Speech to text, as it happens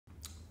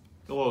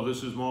Hello,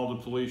 this is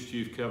Malden Police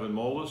Chief Kevin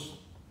Molis,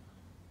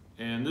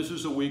 and this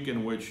is a week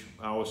in which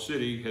our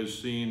city has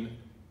seen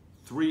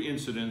 3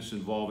 incidents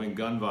involving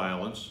gun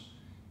violence,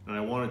 and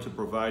I wanted to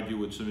provide you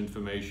with some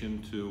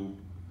information to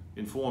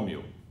inform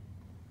you.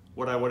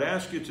 What I would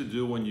ask you to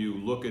do when you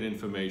look at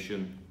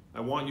information,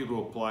 I want you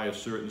to apply a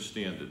certain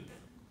standard.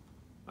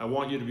 I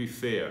want you to be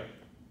fair,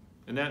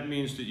 and that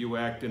means that you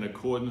act in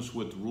accordance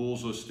with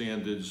rules or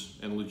standards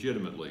and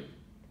legitimately.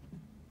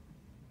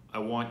 I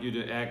want you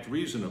to act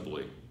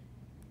reasonably,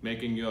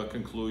 making your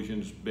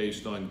conclusions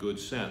based on good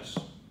sense.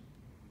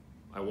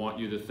 I want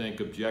you to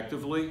think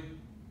objectively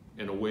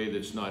in a way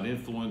that's not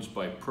influenced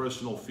by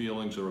personal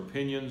feelings or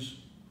opinions,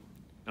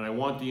 and I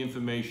want the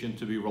information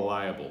to be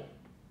reliable,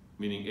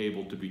 meaning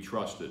able to be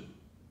trusted.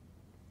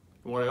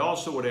 And what I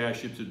also would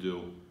ask you to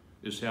do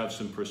is have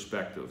some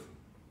perspective,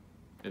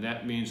 and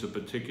that means a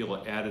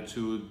particular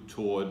attitude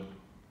toward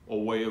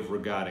or way of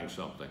regarding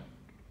something.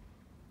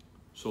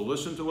 So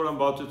listen to what I'm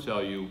about to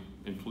tell you,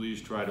 and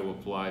please try to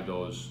apply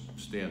those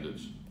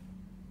standards.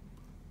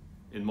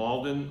 In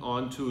Malden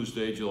on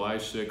Tuesday, July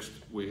 6th,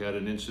 we had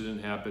an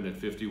incident happen at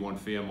 51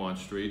 Fairmont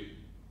Street,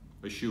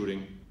 a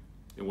shooting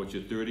in which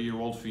a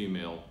 30-year-old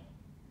female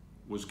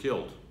was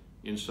killed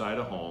inside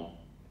a home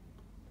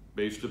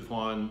based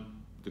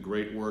upon the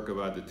great work of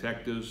our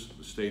detectives,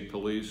 the state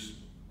police,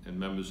 and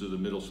members of the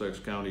Middlesex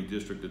County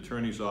District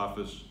Attorney's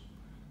Office.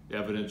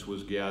 Evidence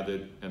was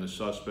gathered and the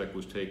suspect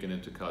was taken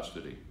into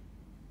custody.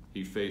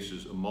 He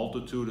faces a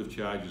multitude of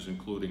charges,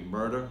 including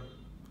murder,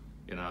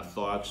 and our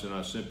thoughts and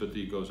our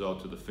sympathy goes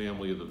out to the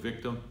family of the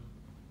victim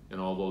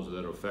and all those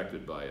that are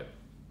affected by it.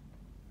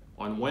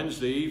 On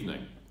Wednesday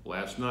evening,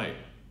 last night,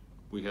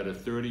 we had a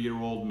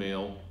 30-year-old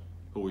male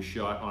who was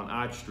shot on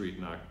Arch Street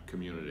in our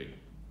community.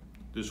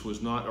 This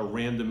was not a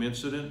random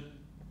incident.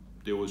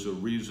 There was a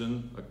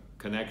reason, a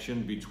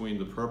connection between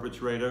the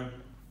perpetrator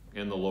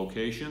and the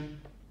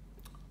location.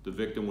 The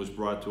victim was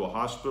brought to a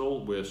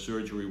hospital where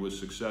surgery was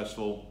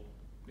successful,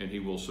 and he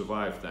will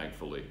survive,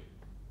 thankfully.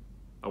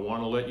 I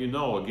want to let you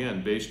know,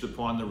 again, based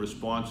upon the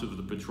response of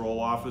the patrol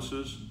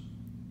officers,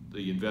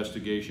 the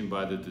investigation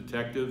by the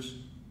detectives,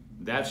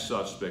 that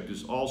suspect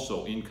is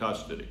also in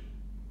custody.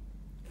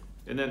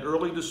 And then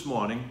early this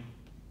morning,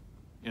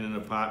 in an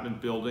apartment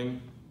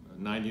building,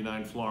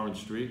 99 Florence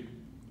Street,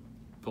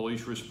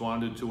 police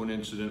responded to an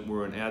incident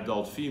where an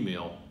adult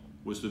female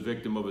was the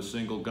victim of a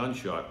single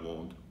gunshot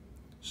wound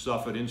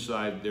suffered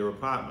inside their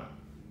apartment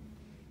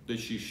that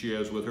she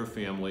shares with her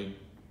family.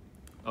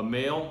 A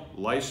male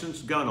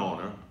licensed gun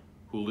owner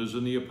who lives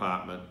in the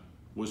apartment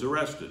was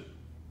arrested.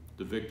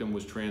 The victim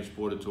was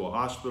transported to a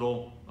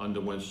hospital,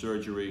 underwent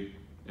surgery,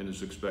 and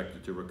is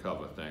expected to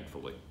recover,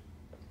 thankfully.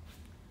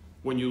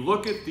 When you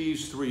look at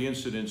these 3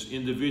 incidents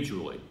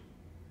individually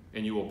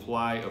and you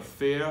apply a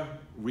fair,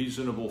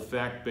 reasonable,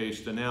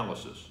 fact-based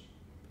analysis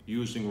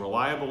using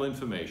reliable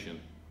information,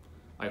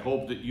 I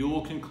hope that you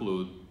will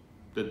conclude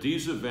that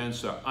these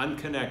events are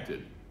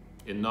unconnected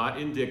and not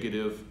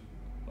indicative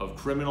of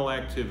criminal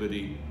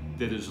activity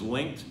that is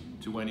linked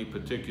to any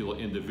particular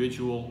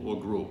individual or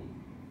group.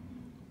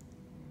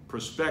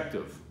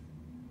 Perspective.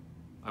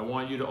 I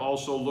want you to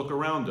also look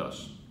around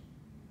us.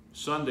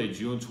 Sunday,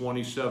 June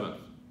 27th,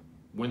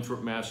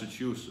 Winthrop,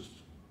 Massachusetts,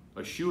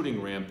 a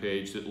shooting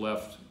rampage that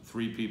left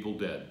 3 people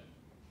dead.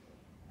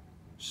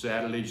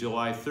 Saturday,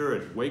 July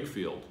 3rd,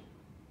 Wakefield,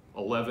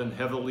 11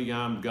 heavily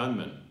armed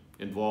gunmen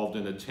involved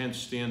in a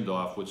tense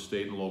standoff with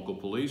state and local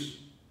police.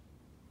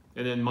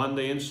 And then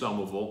Monday in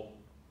Somerville,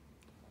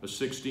 a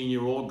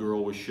 16-year-old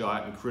girl was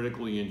shot and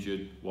critically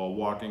injured while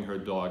walking her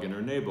dog in her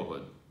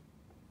neighborhood.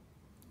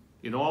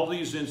 In all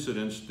these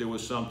incidents, there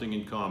was something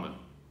in common.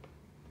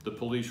 The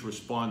police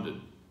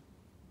responded.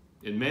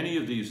 In many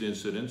of these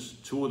incidents,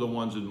 2 of the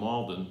ones in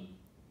Malden,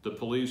 the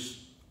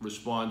police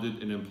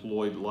responded and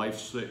employed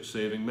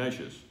life-saving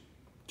measures.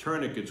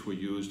 Tourniquets were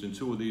used in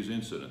 2 of these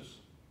incidents.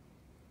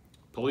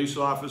 Police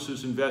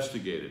officers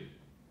investigated.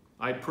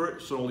 I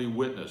personally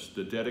witnessed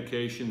the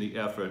dedication, the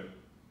effort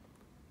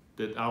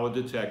that our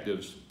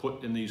detectives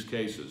put in these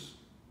cases,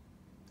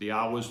 the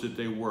hours that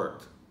they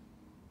worked,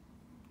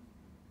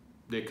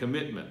 their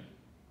commitment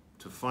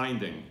to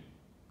finding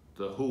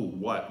the who,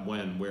 what,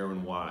 when, where,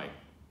 and why,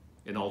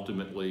 and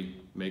ultimately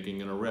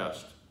making an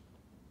arrest.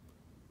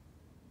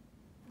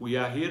 We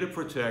are here to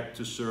protect,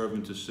 to serve,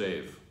 and to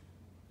save.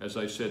 As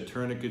I said,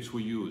 tourniquets were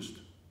used.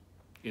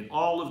 In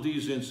all of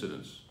these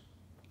incidents,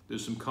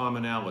 there's some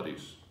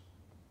commonalities.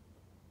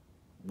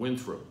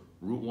 Winthrop,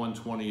 Route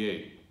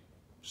 128,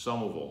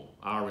 Somerville,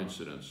 our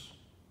incidents.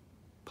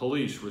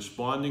 Police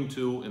responding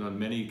to and on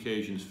many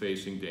occasions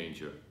facing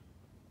danger.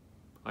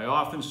 I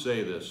often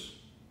say this,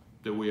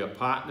 that we are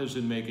partners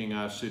in making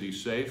our city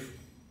safe.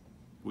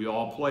 We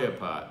all play a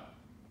part.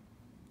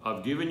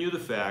 I've given you the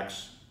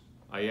facts.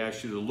 I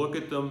ask you to look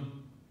at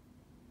them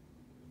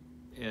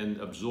and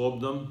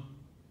absorb them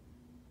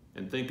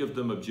and think of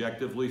them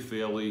objectively,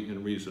 fairly,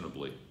 and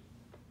reasonably.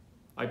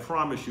 I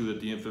promise you that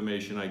the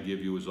information I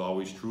give you is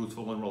always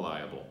truthful and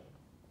reliable.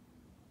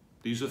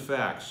 These are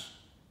facts.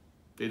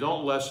 They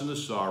don't lessen the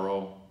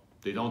sorrow.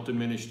 They don't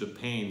diminish the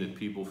pain that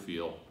people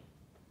feel.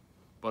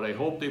 but I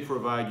hope they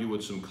provide you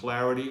with some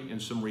clarity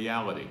and some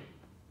reality.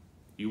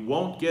 You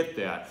won't get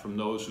that from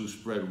those who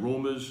spread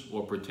rumors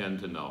or pretend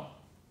to know.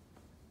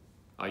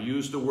 I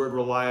used the word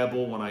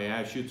reliable when I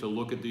asked you to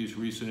look at these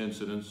recent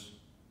incidents,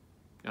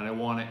 and I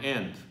want to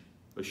end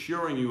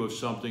assuring you of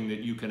something that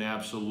you can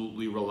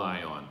absolutely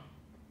rely on.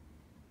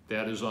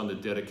 That is on the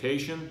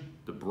dedication,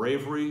 the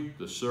bravery,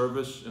 the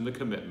service, and the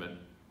commitment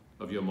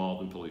of your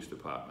Malden Police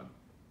Department.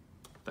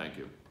 Thank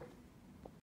you.